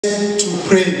to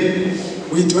pray.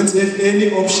 We don't have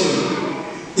any option.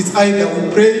 It's either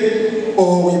we pray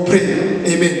or we pray.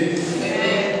 Amen.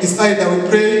 It's either we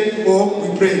pray or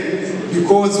we pray,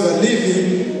 because we are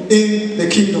living in the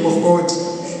kingdom of God.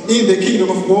 In the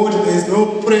kingdom of God, there is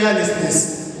no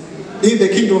prayerlessness. In the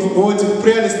kingdom of God,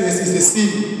 prayerlessness is a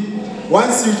sin.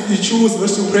 Once you choose not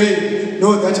to pray,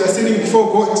 know that you are sinning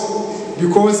before God,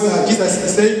 because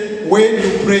Jesus said, when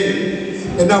you pray.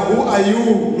 And now, who are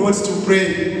you not to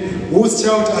pray? Whose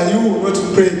child are you not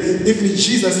to pray? Even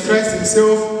Jesus Christ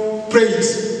himself prayed.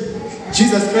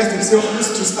 Jesus Christ himself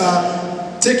used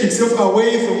to take himself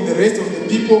away from the rest of the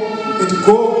people and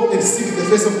go and seek the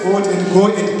face of God and go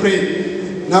and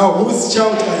pray. Now, whose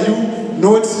child are you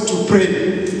not to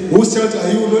pray? Whose child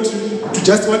are you not to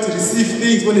just want to receive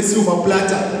things on a silver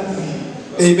platter?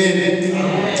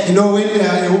 Amen. You know, when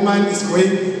a woman is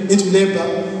going into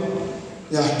labor,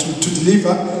 to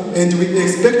deliver, and we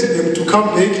expect them to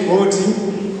come back holding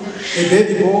a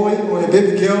baby boy or a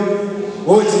baby girl,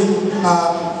 holding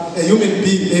a human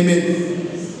being.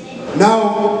 Amen.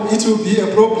 Now, it will be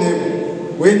a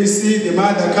problem when you see the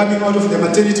mother coming out of the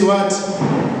maternity ward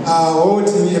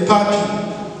holding a puppy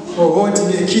or holding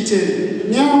a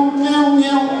kitten. Meow, meow,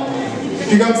 meow.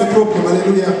 It becomes a problem,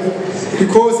 hallelujah.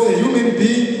 Because a human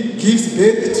being gives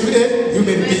birth to a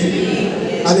human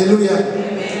being. Hallelujah.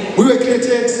 We were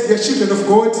created, we are children of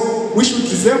God. We should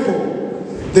resemble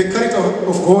the character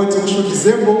of God. We should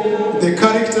resemble the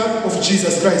character of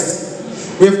Jesus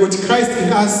Christ. We have got Christ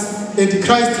in us, and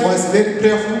Christ was very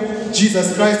prayerful.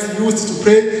 Jesus Christ used to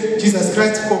pray. Jesus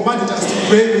Christ commanded us to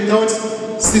pray without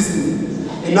ceasing.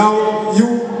 And now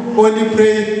you only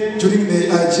pray during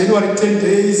the January 10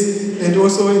 days and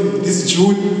also in this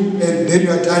June, and then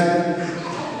you are done.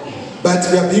 But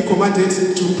we are being commanded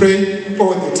to pray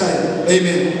all the time.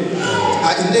 Amen.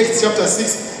 In Acts chapter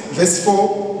 6, verse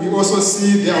 4, we also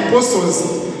see the apostles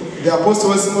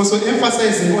also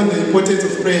emphasizing on the importance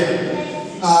of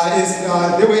prayer.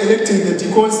 As they were electing the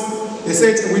deacons, they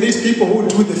said, we need people who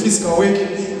do the physical work,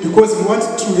 because we want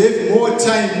to have more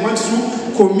time. We want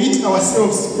to commit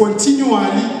ourselves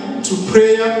continually to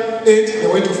prayer and the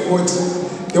word of God.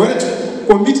 They wanted to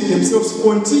commit themselves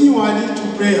continually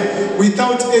to prayer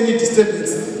without any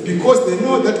disturbance, because they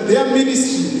know that their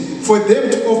ministry, for them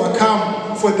to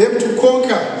overcome, for them to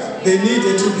conquer, they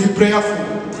needed to be prayerful.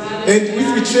 And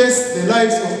if we trace the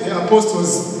lives of the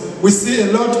apostles, we see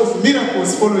a lot of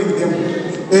miracles following them,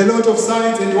 a lot of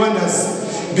signs and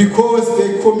wonders, because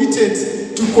they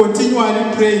committed to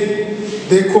continually pray.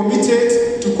 They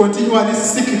committed to continually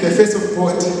seek the face of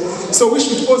God. So we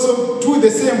should also do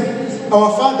the same.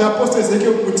 Our father, Apostle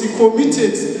Ezekiel Kuti,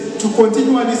 committed to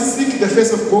continually seek the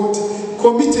face of God,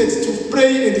 committed to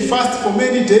pray and fast for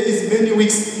many days, many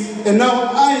weeks. And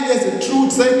now I, as a true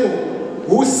disciple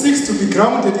who seeks to be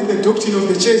grounded in the doctrine of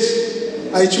the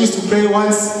church, I choose to pray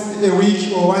once a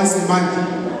week or once a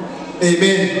month.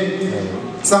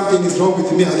 Amen. Something is wrong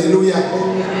with me,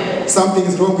 hallelujah. Something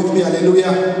is wrong with me, hallelujah.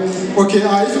 Okay,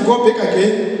 if you go back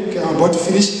again, okay, I'm about to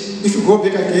finish. If you go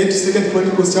back again to 2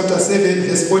 Chronicles chapter 7,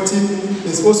 verse 14,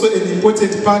 there's also an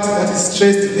important part that is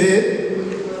stressed there.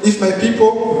 If my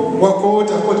people who are called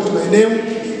according to my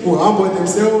name, who humble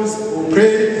themselves, who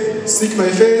pray, seek my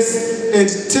face, and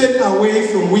turn away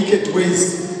from wicked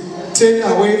ways. Turn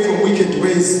away from wicked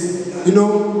ways. You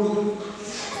know,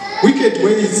 wicked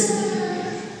ways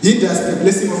hinders the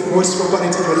blessing of God to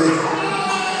operate in your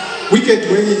life.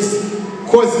 Wicked ways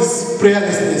causes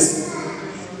prayerlessness.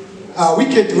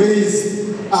 Wicked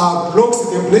ways blocks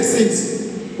the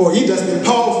blessings or hinders the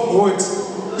power of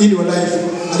God in your life.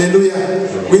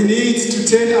 Hallelujah. We need to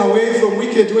turn away from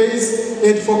wicked ways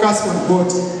and focus on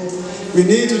God. We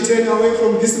need to turn away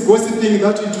from this gossiping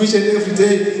that we do each and every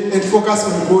day and focus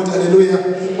on God.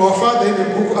 Hallelujah. Our Father in the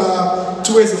book,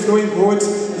 2 Ways of Knowing God,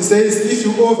 he says, if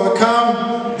you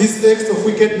overcome this act of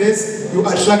wickedness, you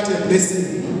attract a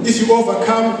blessing. If you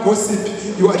overcome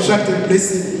gossip, you attract a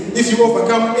blessing. If you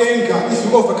overcome anger, if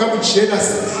you overcome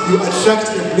jealousy, you attract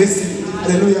a blessing.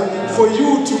 Hallelujah. For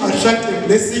you to attract a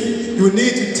blessing, you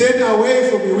need to turn away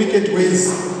from the wicked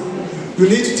ways. You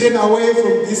need to turn away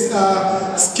from this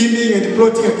scheming and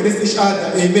plotting against each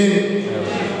other. Amen.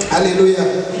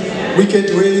 Hallelujah.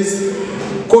 Wicked ways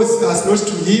cause us not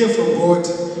to hear from God.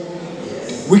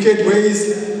 Wicked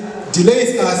ways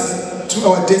delays us to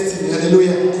our destiny.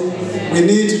 Hallelujah. We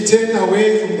need to turn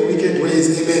away from the wicked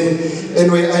ways. Amen.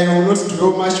 Anyway, I will not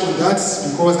dwell much on that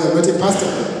because I'm not a pastor.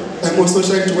 I'm also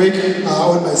trying to work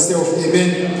on myself. Amen.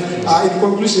 In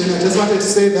conclusion, I just wanted to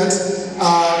say that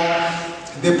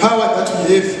the power that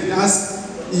we have in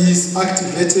us is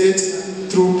activated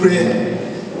through prayer.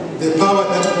 The power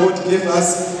that God gave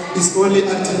us is only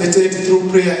activated through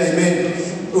prayer. Amen.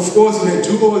 Of course, when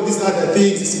do all these other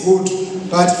things, it's good.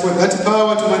 But for that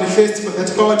power to manifest, for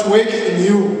that power to work in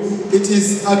you, it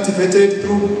is activated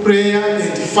through prayer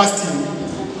and fasting.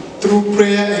 Through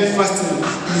prayer and fasting.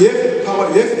 You have the power,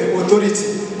 you have the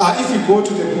authority. If we go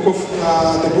to the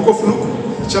book of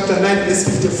Luke, chapter 9, verse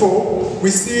 54, we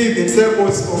see the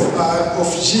disciples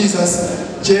of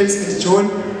Jesus, James and John.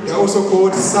 They are also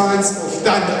called sons of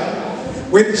thunder.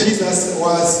 When Jesus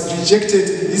was rejected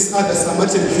in this other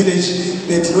Samaritan village,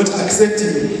 they did not accept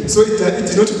him. So it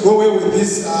did not go well with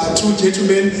these two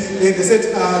gentlemen. And they said,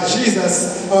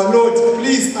 Jesus, our Lord,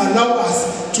 please allow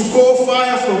us to call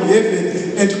fire from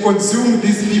heaven and consume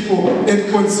these people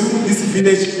and consume this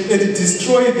village and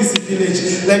destroy this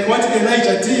village. Like what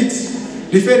Elijah did,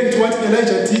 referring to what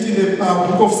Elijah did in the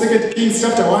book of 2 Kings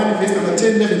chapter 1, verse number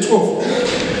 10, 11,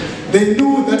 12. They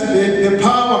knew that the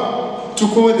power to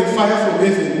call the fire from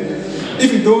heaven,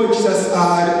 even though Jesus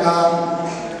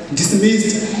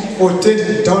dismissed or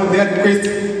turned down their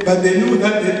request, but they knew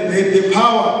that the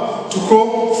power to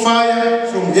call fire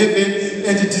from heaven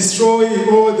and destroy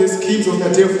all the schemes of the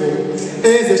devil.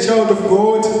 As a child of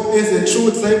God, as a true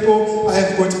disciple, I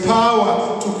have got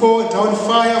power to call down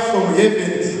fire from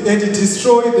heaven and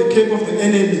destroy the camp of the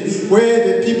enemy,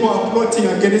 where the people are plotting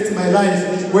against my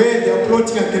life, where they are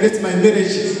plotting against my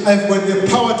marriage. I've got the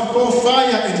power to call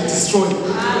fire and destroy.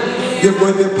 You've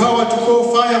got the power to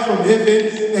call fire from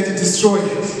heaven and destroy.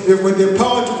 You've got the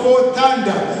power to call thunder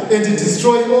and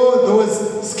destroy all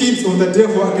those schemes of the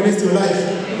devil against your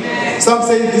life. Some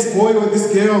say this boy or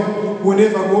this girl will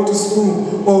never go to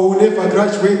school or will never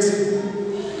graduate.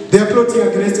 They are plotting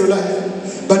against your life.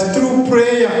 But through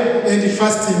prayer and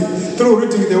fasting, through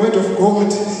reading the word of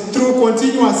God, through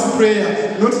continuous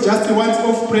prayer, not just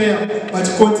once-off prayer, but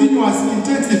continuous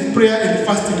intensive prayer and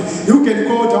fasting, you can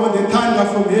call down the thunder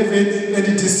from heaven and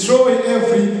destroy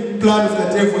every plan of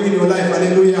the devil in your life.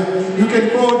 Hallelujah. You can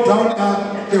call down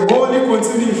the holy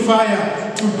consuming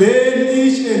fire to burn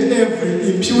each and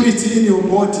every impurity in your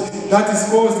body that is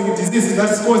causing disease, that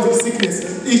is causing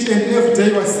sickness. Each and every day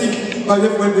you are sick, but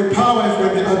you've got the power, you've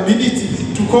got the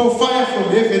ability to call fire from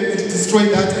heaven and destroy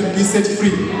that and be set free.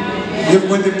 You've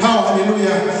got the power,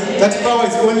 hallelujah. That power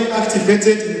is only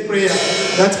activated in prayer.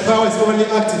 That power is only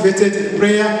activated in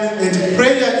prayer, and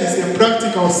prayer is a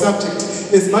practical subject.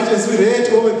 As much as we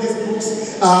read all these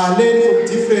books, learn from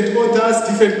different authors,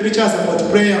 different preachers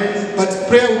about prayer, but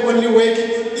prayer will only work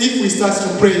if we start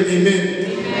to pray. Amen.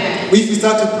 If we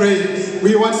start to pray,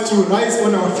 we want to rise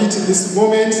on our feet in this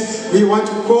moment. We want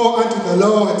to call unto the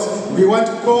Lord. We want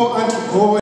to call unto God.